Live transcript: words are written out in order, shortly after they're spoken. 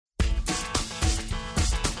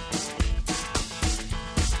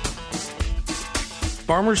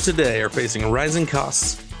Farmers today are facing rising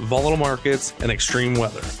costs, volatile markets, and extreme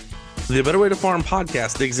weather. The A Better Way to Farm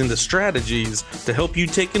podcast digs into strategies to help you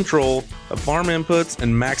take control of farm inputs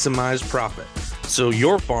and maximize profit so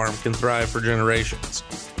your farm can thrive for generations.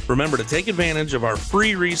 Remember to take advantage of our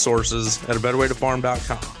free resources at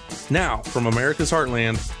abetterwaytofarm.com. Now, from America's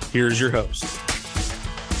Heartland, here's your host.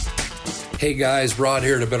 Hey guys, Rod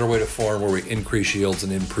here at A Better Way to Farm, where we increase yields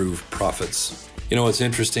and improve profits. You know, it's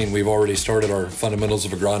interesting, we've already started our fundamentals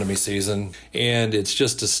of agronomy season, and it's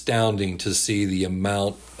just astounding to see the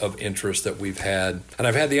amount of interest that we've had. And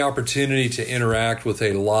I've had the opportunity to interact with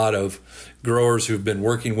a lot of growers who've been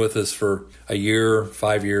working with us for a year,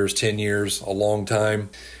 5 years, 10 years, a long time.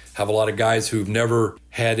 Have a lot of guys who've never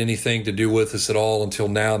had anything to do with us at all until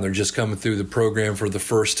now, and they're just coming through the program for the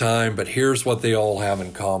first time. But here's what they all have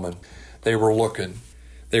in common. They were looking.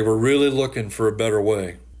 They were really looking for a better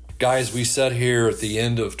way. Guys, we sat here at the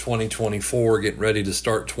end of 2024, getting ready to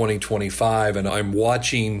start 2025, and I'm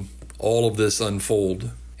watching all of this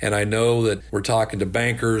unfold. And I know that we're talking to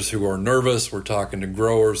bankers who are nervous. We're talking to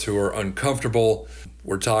growers who are uncomfortable.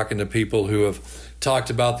 We're talking to people who have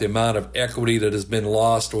talked about the amount of equity that has been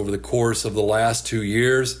lost over the course of the last 2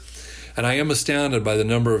 years. And I am astounded by the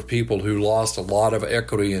number of people who lost a lot of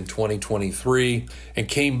equity in 2023 and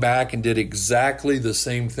came back and did exactly the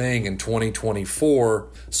same thing in 2024,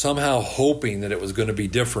 somehow hoping that it was going to be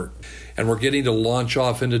different. And we're getting to launch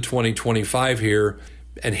off into 2025 here.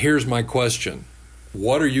 And here's my question.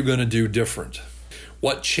 What are you going to do different?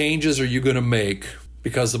 What changes are you going to make?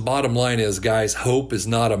 Because the bottom line is, guys, hope is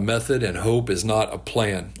not a method and hope is not a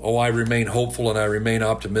plan. Oh, I remain hopeful and I remain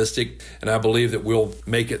optimistic, and I believe that we'll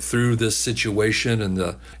make it through this situation and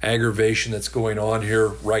the aggravation that's going on here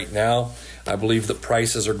right now. I believe that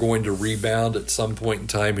prices are going to rebound at some point in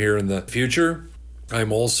time here in the future.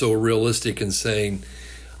 I'm also realistic in saying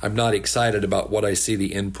I'm not excited about what I see the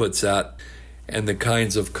inputs at and the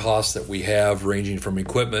kinds of costs that we have, ranging from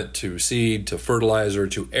equipment to seed to fertilizer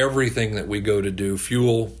to everything that we go to do,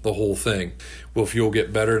 fuel, the whole thing. Will fuel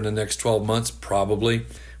get better in the next 12 months? Probably.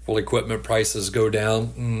 Will equipment prices go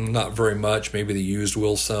down? Not very much. Maybe the used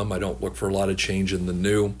will some. I don't look for a lot of change in the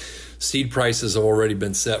new. Seed prices have already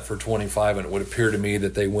been set for 25, and it would appear to me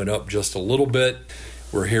that they went up just a little bit.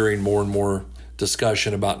 We're hearing more and more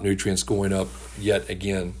discussion about nutrients going up yet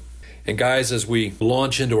again. And guys, as we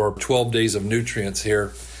launch into our 12 days of nutrients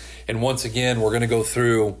here, and once again, we're going to go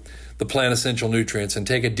through the plant essential nutrients and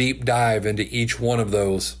take a deep dive into each one of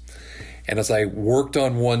those. And as I worked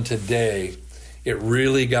on one today, it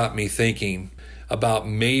really got me thinking about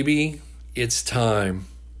maybe it's time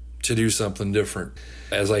to do something different.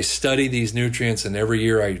 As I study these nutrients, and every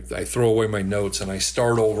year I throw away my notes and I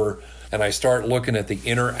start over and I start looking at the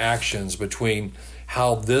interactions between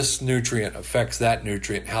how this nutrient affects that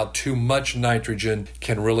nutrient, how too much nitrogen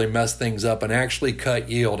can really mess things up and actually cut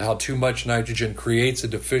yield, how too much nitrogen creates a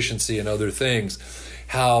deficiency in other things,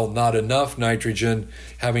 how not enough nitrogen,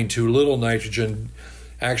 having too little nitrogen,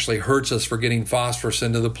 actually hurts us for getting phosphorus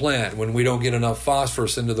into the plant. When we don't get enough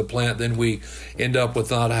phosphorus into the plant, then we end up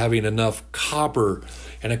with not having enough copper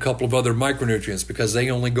and a couple of other micronutrients, because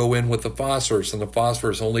they only go in with the phosphorus, and the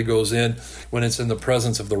phosphorus only goes in when it's in the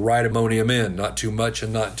presence of the right ammonium in, not too much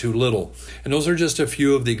and not too little. And those are just a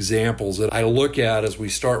few of the examples that I look at as we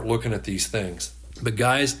start looking at these things. But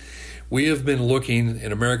guys, we have been looking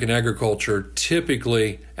in American agriculture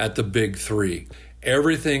typically at the big three.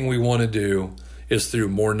 Everything we want to do is through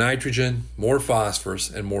more nitrogen, more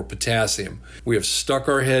phosphorus, and more potassium. We have stuck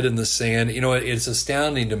our head in the sand. You know, it's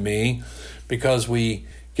astounding to me, because we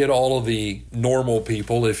get all of the normal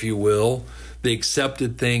people, if you will. The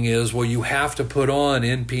accepted thing is, well, you have to put on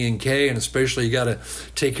N, P, and K, and especially you got to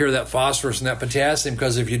take care of that phosphorus and that potassium,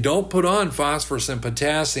 because if you don't put on phosphorus and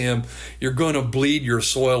potassium, you're going to bleed your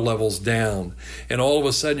soil levels down. And all of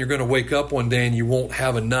a sudden, you're going to wake up one day and you won't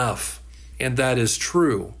have enough. And that is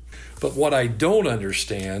true. But what I don't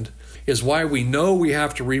understand is why we know we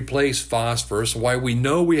have to replace phosphorus, why we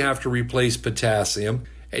know we have to replace potassium,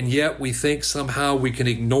 and yet we think somehow we can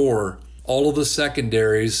ignore all of the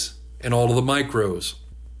secondaries and all of the micros.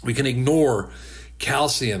 We can ignore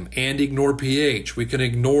calcium and ignore pH. We can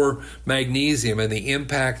ignore magnesium and the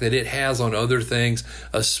impact that it has on other things,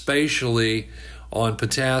 especially on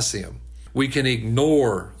potassium. We can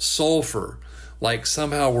ignore sulfur, like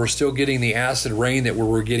somehow we're still getting the acid rain that we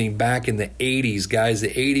were getting back in the 80s. Guys, the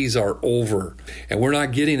 80s are over, and we're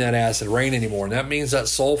not getting that acid rain anymore. And that means that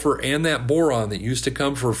sulfur and that boron that used to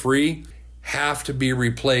come for free have to be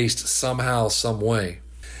replaced somehow, some way.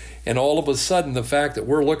 And all of a sudden, the fact that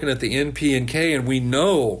we're looking at the N, P, and K, and we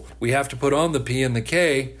know we have to put on the P and the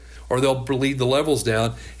K, or they'll bleed the levels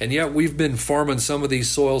down. And yet we've been farming some of these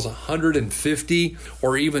soils 150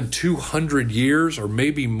 or even 200 years or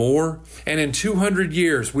maybe more. And in 200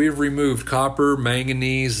 years, we've removed copper,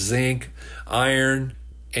 manganese, zinc, iron,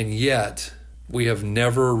 and yet we have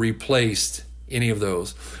never replaced any of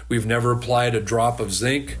those. We've never applied a drop of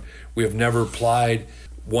zinc. We have never applied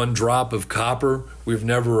 1 drop of copper. We've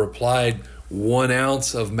never applied 1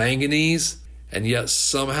 ounce of manganese. And yet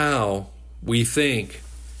somehow we think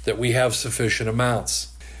that we have sufficient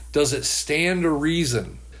amounts. Does it stand to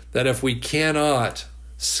reason that if we cannot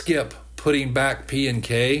skip putting back P and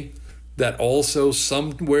K, that also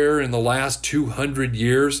somewhere in the last 200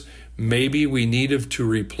 years, maybe we needed to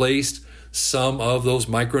replace some of those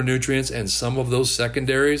micronutrients and some of those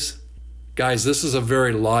secondaries? Guys, this is a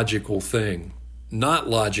very logical thing. Not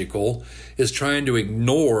logical is trying to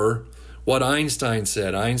ignore what Einstein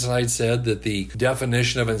said. Einstein said that the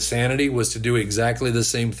definition of insanity was to do exactly the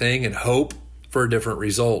same thing and hope for a different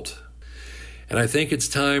result. And I think it's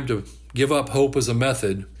time to give up hope as a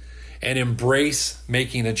method and embrace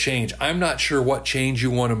making a change. I'm not sure what change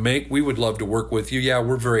you want to make. We would love to work with you. Yeah,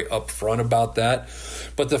 we're very upfront about that.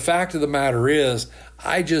 But the fact of the matter is,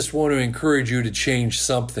 I just want to encourage you to change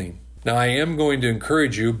something. Now, I am going to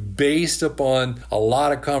encourage you based upon a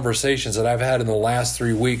lot of conversations that I've had in the last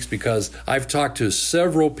 3 weeks, because I've talked to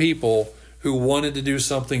several people who wanted to do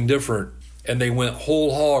something different, and they went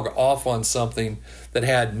whole hog off on something that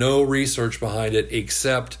had no research behind it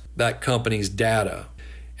except that company's data.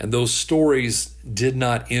 And those stories did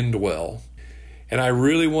not end well. And I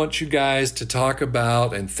really want you guys to talk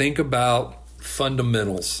about and think about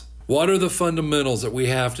fundamentals. What are the fundamentals that we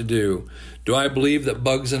have to do? Do I believe that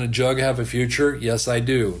bugs in a jug have a future? Yes, I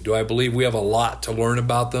do. Do I believe we have a lot to learn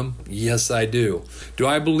about them? Yes, I do. Do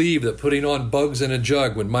I believe that putting on bugs in a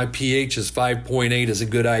jug when my pH is 5.8 is a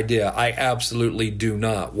good idea? I absolutely do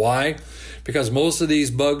not. Why? Because most of these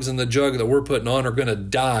bugs in the jug that we're putting on are going to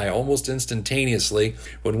die almost instantaneously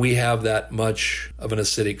when we have that much of an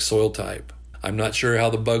acidic soil type. I'm not sure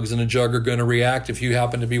how the bugs in a jug are going to react if you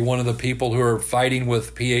happen to be one of the people who are fighting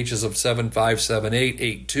with pHs of 7.5,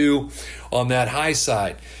 7.8, 8.2 on that high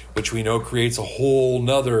side, which we know creates a whole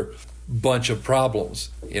nother bunch of problems.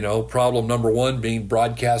 You know, problem number 1 being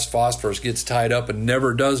broadcast phosphorus gets tied up and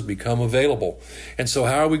never does become available. And so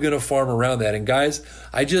how are we going to farm around that? And guys,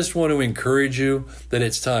 I just want to encourage you that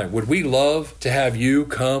it's time. Would we love to have you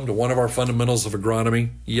come to one of our fundamentals of agronomy?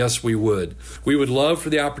 Yes, we would. We would love for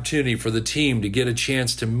the opportunity for the team to get a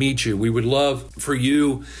chance to meet you. We would love for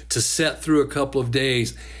you to set through a couple of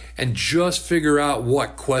days and just figure out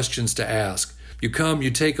what questions to ask. You come, you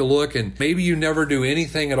take a look, and maybe you never do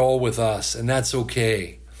anything at all with us, and that's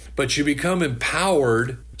okay. But you become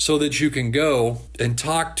empowered so that you can go and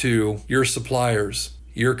talk to your suppliers,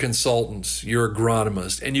 your consultants, your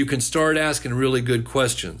agronomists, and you can start asking really good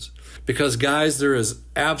questions. Because guys, there is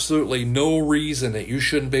absolutely no reason that you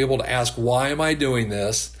shouldn't be able to ask, why am I doing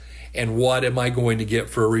this? And what am I going to get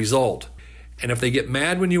for a result? And if they get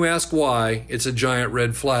mad when you ask why, it's a giant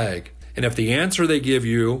red flag. And if the answer they give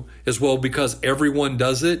you is, well, because everyone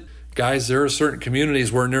does it, guys, there are certain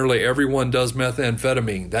communities where nearly everyone does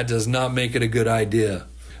methamphetamine. That does not make it a good idea.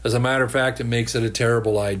 As a matter of fact, it makes it a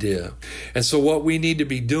terrible idea. And so what we need to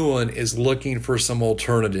be doing is looking for some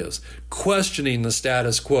alternatives, questioning the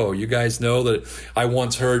status quo. You guys know that I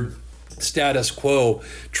once heard status quo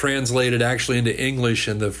translated actually into English,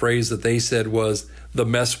 and the phrase that they said was the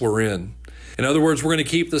mess we're in. In other words, we're going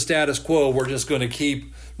to keep the status quo. We're just going to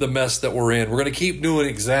keep the mess that we're in. We're going to keep doing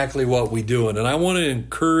exactly what we're doing. And I want to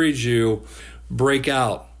encourage you, break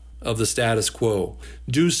out of the status quo.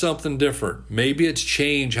 Do something different. Maybe it's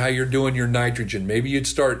change how you're doing your nitrogen. Maybe you'd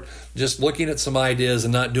start just looking at some ideas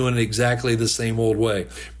and not doing it exactly the same old way.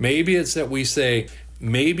 Maybe it's that we say,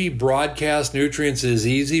 maybe broadcast nutrients is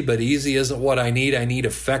easy, but easy isn't what I need. I need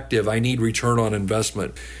effective. I need return on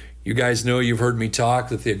investment. You guys know, you've heard me talk,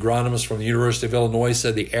 that the agronomist from the University of Illinois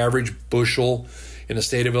said the average bushel in the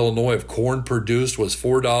state of Illinois of corn produced was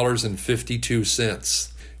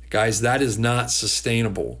 $4.52. Guys, that is not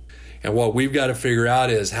sustainable. And what we've got to figure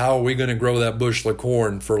out is, how are we going to grow that bushel of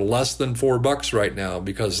corn for less than $4 right now?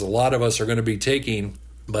 Because a lot of us are going to be taking,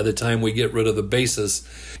 by the time we get rid of the basis,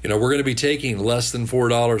 we're going to be taking less than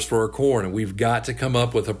 $4 for our corn. And we've got to come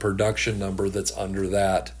up with a production number that's under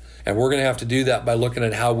that. And we're going to have to do that by looking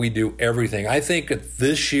at how we do everything. I think that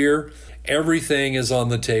this year, everything is on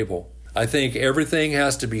the table. I think everything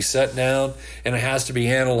has to be set down and it has to be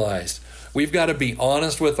analyzed. We've got to be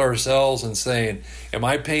honest with ourselves and saying, am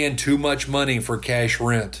I paying too much money for cash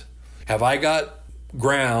rent? Have I got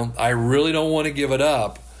ground? I really don't want to give it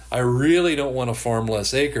up. I really don't want to farm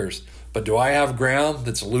less acres. But do I have ground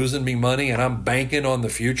that's losing me money and I'm banking on the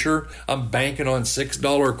future? I'm banking on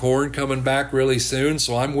 $6 corn coming back really soon,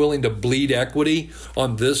 so I'm willing to bleed equity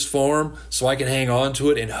on this farm so I can hang on to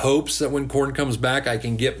it in hopes that when corn comes back, I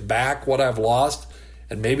can get back what I've lost.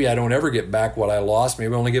 And maybe I don't ever get back what I lost.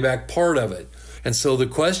 Maybe I only get back part of it. And so the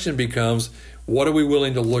question becomes, what are we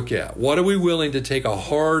willing to look at? What are we willing to take a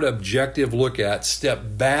hard, objective look at, step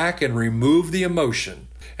back and remove the emotion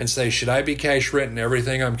and say, should I be cash renting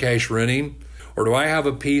everything I'm cash renting? Or do I have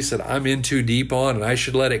a piece that I'm in too deep on and I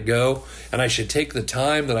should let it go? And I should take the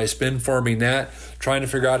time that I spend farming that, trying to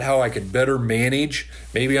figure out how I could better manage.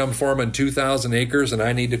 Maybe I'm farming 2,000 acres and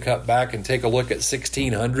I need to cut back and take a look at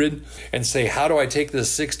 1,600 and say, how do I take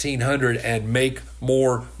this 1,600 and make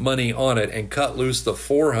more money on it and cut loose the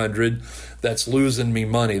 400 that's losing me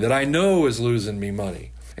money, that I know is losing me money?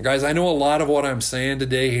 And guys, I know a lot of what I'm saying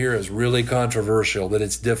today here is really controversial, that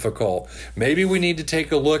it's difficult. Maybe we need to take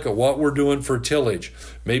a look at what we're doing for tillage.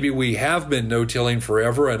 Maybe we have been no-tilling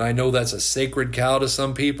forever, and I know that's a sacred cow to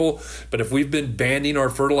some people, but if we've been banding our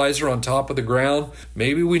fertilizer on top of the ground,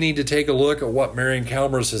 maybe we need to take a look at what Marion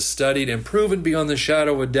Chalmers has studied and proven beyond the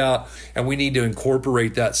shadow of a doubt, and we need to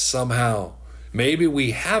incorporate that somehow. Maybe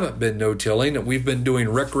we haven't been no-tilling and we've been doing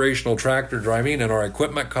recreational tractor driving and our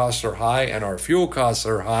equipment costs are high and our fuel costs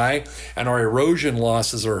are high and our erosion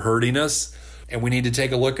losses are hurting us. And we need to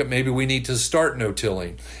take a look at maybe we need to start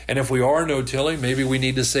no-tilling. And if we are no-tilling, maybe we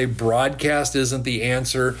need to say broadcast isn't the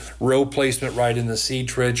answer, row placement right in the seed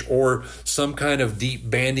trench, or some kind of deep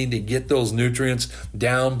banding to get those nutrients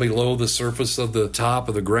down below the surface of the top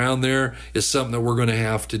of the ground there is something that we're going to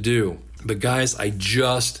have to do. But guys, I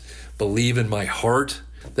just believe in my heart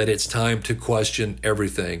that it's time to question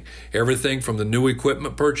everything. Everything from the new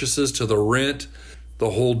equipment purchases to the rent, the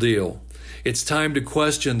whole deal. It's time to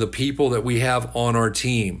question the people that we have on our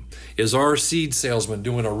team. Is our seed salesman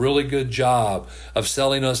doing a really good job of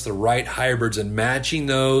selling us the right hybrids and matching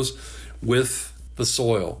those with the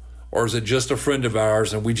soil? Or is it just a friend of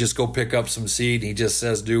ours and we just go pick up some seed and he just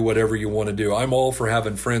says, do whatever you want to do? I'm all for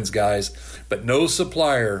having friends, guys, but no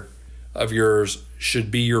supplier of yours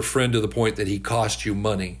should be your friend to the point that he costs you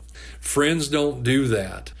money. Friends don't do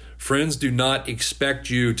that. Friends do not expect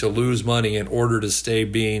you to lose money in order to stay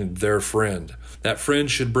being their friend. That friend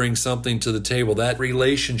should bring something to the table. That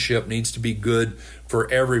relationship needs to be good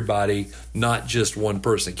for everybody, not just one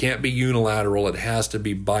person. It can't be unilateral. It has to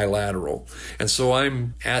be bilateral. And so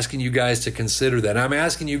I'm asking you guys to consider that. I'm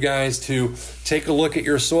asking you guys to take a look at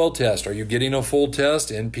your soil test. Are you getting a full test?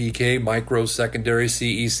 NPK, micro, secondary,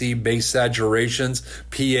 CEC, base saturations,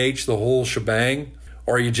 pH, the whole shebang?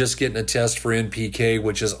 Or are you just getting a test for NPK,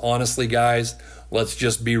 which is honestly, guys, let's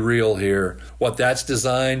just be real here. What that's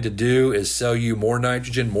designed to do is sell you more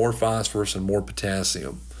nitrogen, more phosphorus, and more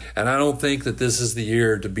potassium. And I don't think that this is the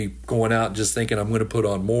year to be going out and just thinking I'm going to put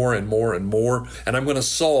on more and more and more, and I'm going to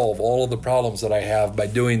solve all of the problems that I have by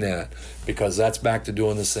doing that, because that's back to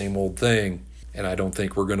doing the same old thing. And I don't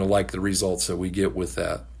think we're going to like the results that we get with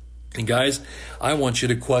that. And guys, I want you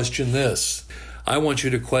to question this. I want you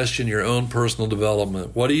to question your own personal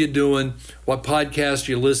development. What are you doing? What podcast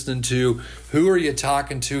are you listening to? Who are you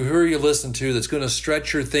talking to? Who are you listening to that's going to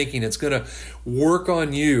stretch your thinking? It's going to work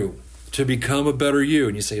on you to become a better you.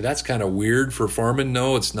 And you say, that's kind of weird for farming.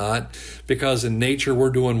 No, it's not. Because in nature, we're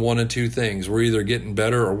doing one of two things. We're either getting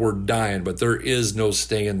better or we're dying, but there is no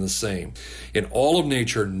staying the same. In all of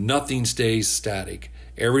nature, nothing stays static.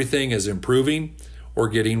 Everything is improving or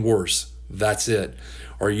getting worse. That's it.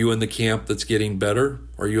 Are you in the camp that's getting better?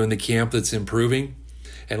 Are you in the camp that's improving?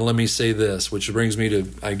 And let me say this, which brings me to,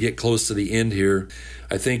 I get close to the end here.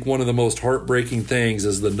 I think one of the most heartbreaking things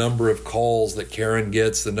is the number of calls that Karen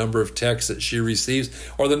gets, the number of texts that she receives,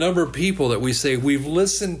 or the number of people that we say, we've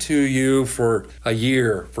listened to you for a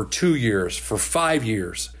year, for 2 years, for 5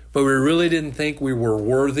 years, but we really didn't think we were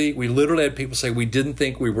worthy. We literally had people say, we didn't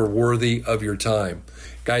think we were worthy of your time.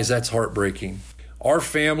 Guys, that's heartbreaking. Our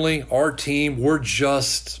family, our team, we're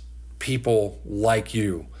just people like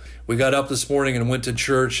you. We got up this morning and went to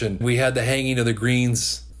church and we had the hanging of the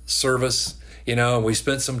greens service, and we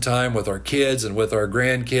spent some time with our kids and with our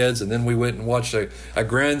grandkids, and then we went and watched a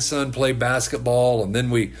grandson play basketball, and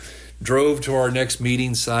then we drove to our next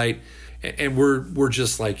meeting site, and we're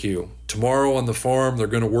just like you. Tomorrow on the farm, they're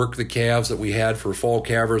going to work the calves that we had for fall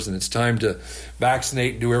calvers, and it's time to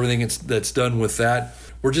vaccinate and do everything that's done with that.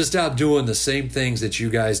 We're just out doing the same things that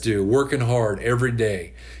you guys do, working hard every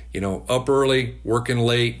day, up early, working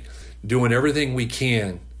late, doing everything we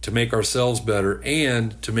can to make ourselves better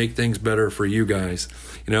and to make things better for you guys.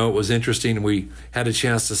 It was interesting. We had a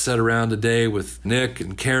chance to sit around today with Nick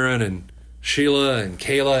and Karen and Sheila and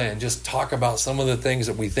Kayla and just talk about some of the things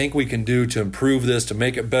that we think we can do to improve this, to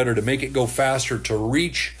make it better, to make it go faster, to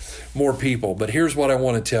reach more people. But here's what I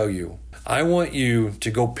want to tell you. I want you to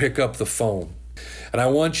go pick up the phone, and I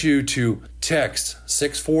want you to text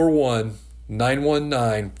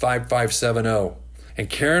 641-919-5570, and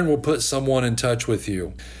Karen will put someone in touch with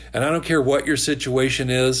you. And I don't care what your situation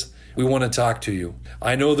is, we want to talk to you.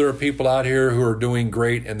 I know there are people out here who are doing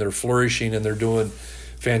great and they're flourishing and they're doing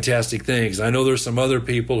fantastic things. I know there's some other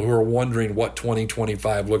people who are wondering what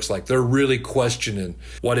 2025 looks like. They're really questioning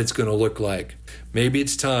what it's going to look like. Maybe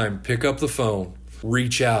it's time, pick up the phone,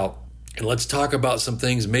 reach out, and let's talk about some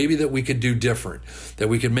things maybe that we could do different, that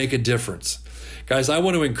we could make a difference. Guys, I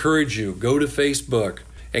want to encourage you, go to Facebook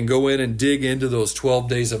and go in and dig into those 12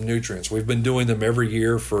 days of nutrients. We've been doing them every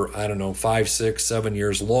year for, 5, 6, 7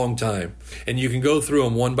 years, long time. And you can go through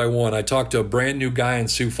them one by one. I talked to a brand new guy in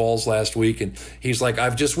Sioux Falls last week, and he's like,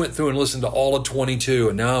 I've just went through and listened to all of 22,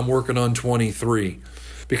 and now I'm working on 23.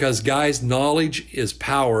 Because guys, knowledge is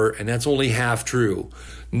power, and that's only half true.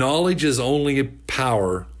 Knowledge is only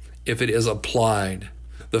power if it is applied.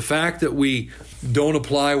 The fact that we don't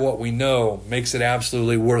apply what we know makes it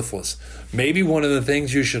absolutely worthless. Maybe one of the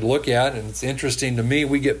things you should look at, and it's interesting to me,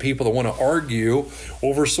 we get people that want to argue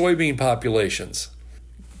over soybean populations.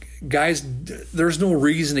 Guys, there's no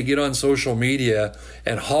reason to get on social media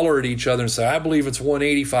and holler at each other and say, I believe it's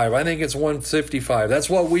 185, I think it's 155. That's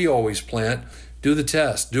what we always plant. Do the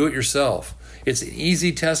test. Do it yourself. It's an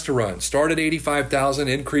easy test to run. Start at 85,000,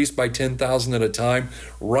 increase by 10,000 at a time,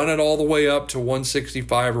 run it all the way up to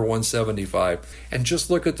 165 or 175, and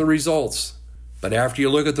just look at the results. But after you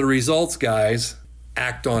look at the results, guys,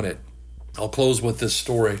 act on it. I'll close with this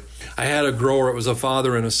story. I had a grower, it was a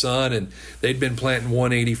father and a son, and they'd been planting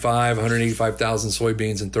 185,000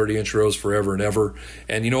 soybeans in 30-inch rows forever and ever.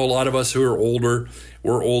 And a lot of us who are older,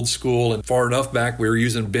 we're old school, and far enough back we were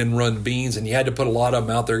using bin run beans, and you had to put a lot of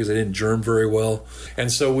them out there because they didn't germ very well. And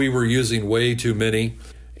so we were using way too many.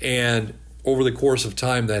 And over the course of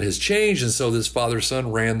time that has changed, and so this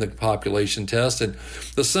father-son ran the population test, and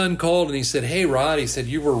the son called and he said, hey Rod, he said,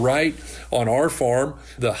 you were right on our farm.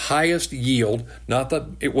 The highest yield,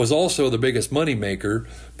 it was also the biggest money maker,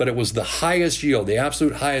 but it was the highest yield, the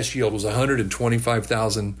absolute highest yield was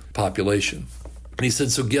 125,000 population. And he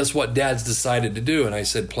said, so guess what Dad's decided to do? And I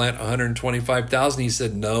said, plant 125,000. He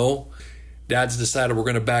said, no, Dad's decided we're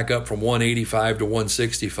going to back up from 185 to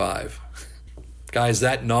 165. Guys,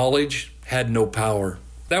 that knowledge had no power.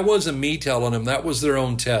 That wasn't me telling them. That was their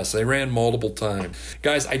own test. They ran multiple times.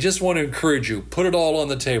 Guys, I just want to encourage you. Put it all on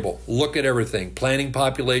the table. Look at everything. Planting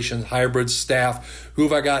populations, hybrids, staff. Who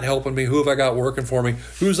have I got helping me? Who have I got working for me?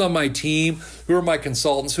 Who's on my team? Who are my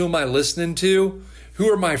consultants? Who am I listening to? Who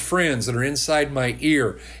are my friends that are inside my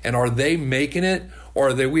ear? And are they making it?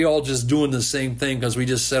 Or are we all just doing the same thing because we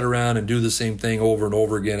just sit around and do the same thing over and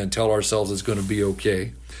over again and tell ourselves it's going to be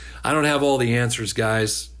okay? I don't have all the answers,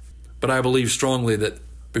 guys. But I believe strongly that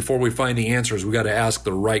before we find the answers, we got to ask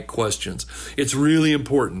the right questions. It's really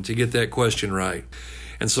important to get that question right.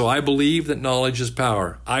 And so I believe that knowledge is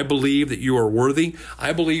power. I believe that you are worthy.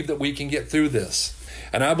 I believe that we can get through this.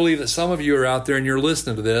 And I believe that some of you are out there and you're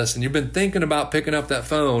listening to this and you've been thinking about picking up that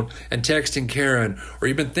phone and texting Karen, or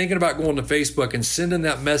you've been thinking about going to Facebook and sending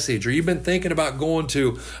that message, or you've been thinking about going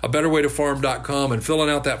to abetterwaytofarm.com and filling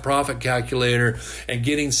out that profit calculator and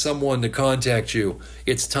getting someone to contact you.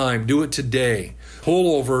 It's time. Do it today.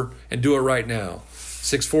 Pull over and do it right now.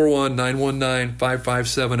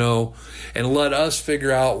 641-919-5570, and let us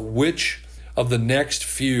figure out which of the next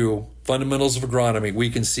few fundamentals of agronomy we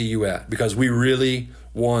can see you at, because we really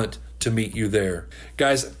want to meet you there.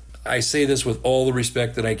 Guys, I say this with all the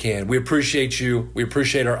respect that I can. We appreciate you. We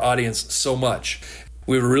appreciate our audience so much.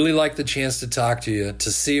 We would really like the chance to talk to you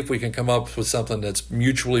to see if we can come up with something that's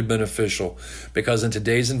mutually beneficial, because in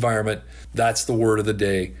today's environment, that's the word of the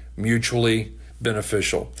day, mutually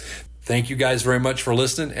beneficial. Thank you guys very much for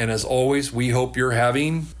listening. And as always, we hope you're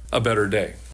having a better day.